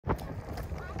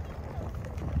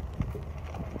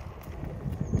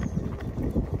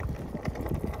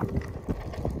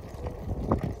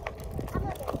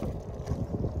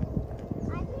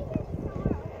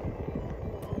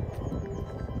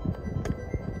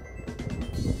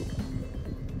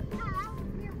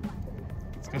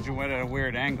because you went at a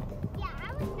weird angle. Yeah,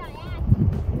 I was not asking.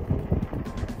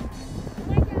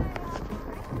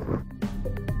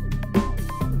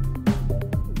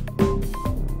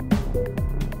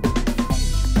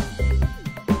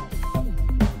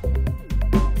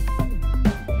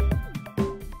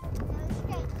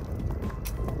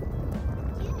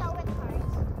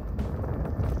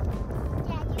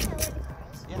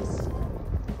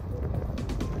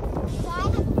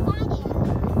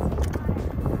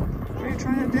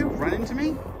 Trying to do? Run into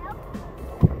me?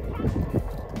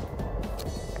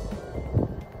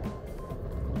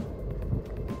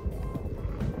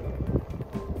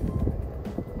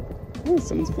 Oh,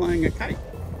 someone's flying a kite.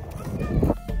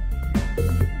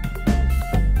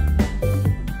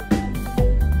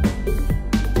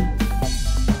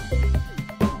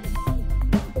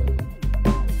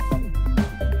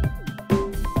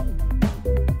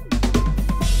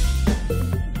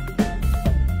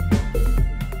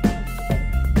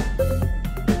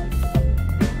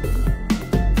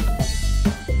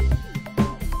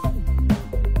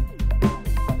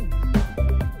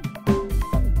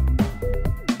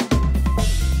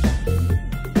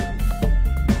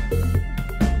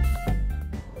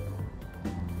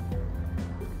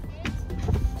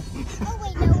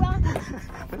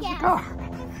 There's the car.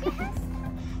 Yes.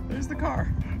 There's the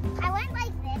car. I went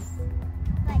like this,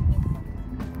 but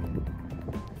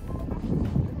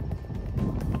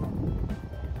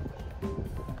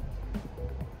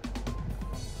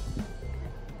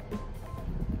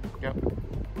Yep.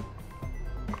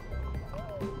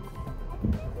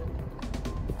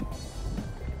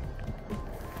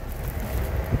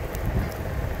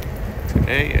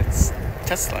 Today it's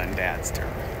Tesla and Dad's turn.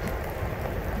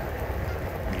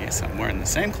 Yes, I'm wearing the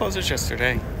same clothes as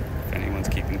yesterday, if anyone's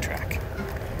keeping track,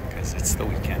 because it's the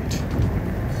weekend.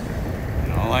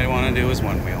 And all I want to do is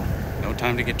one wheel. No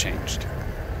time to get changed.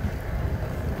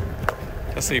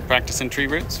 Tesla, you practicing tree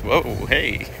roots? Whoa,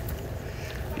 hey.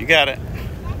 You got it.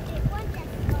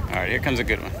 All right, here comes a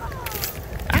good one.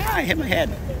 Ah, I hit my head.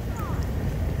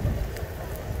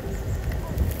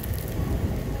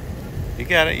 You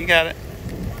got it, you got it.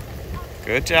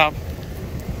 Good job.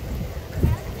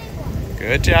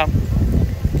 Good job.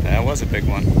 That was a big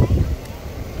one.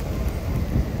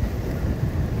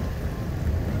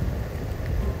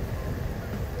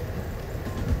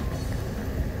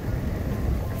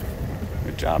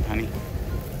 Good job, honey.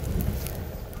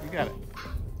 You got it.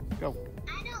 Go.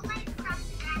 I don't like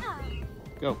crossing.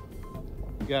 Go.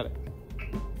 You got it.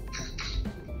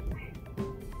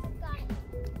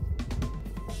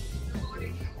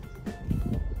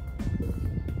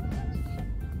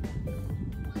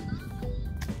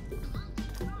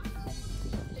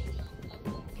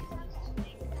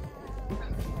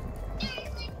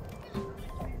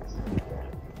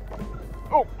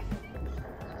 Oh!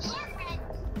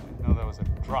 Didn't know that was a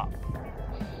drop. It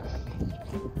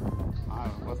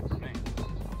wasn't for me.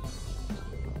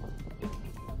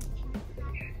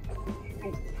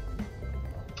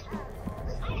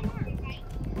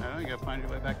 I know, you gotta find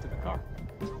your way back to the car.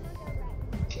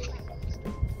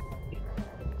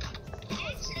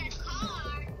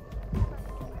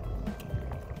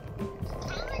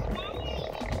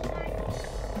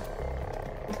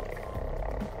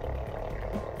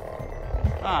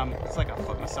 It's like a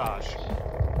foot massage.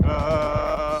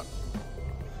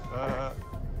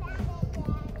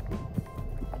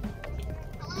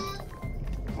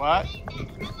 What?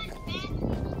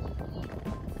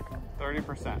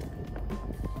 30%.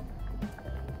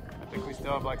 I think we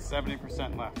still have like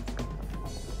 70% left.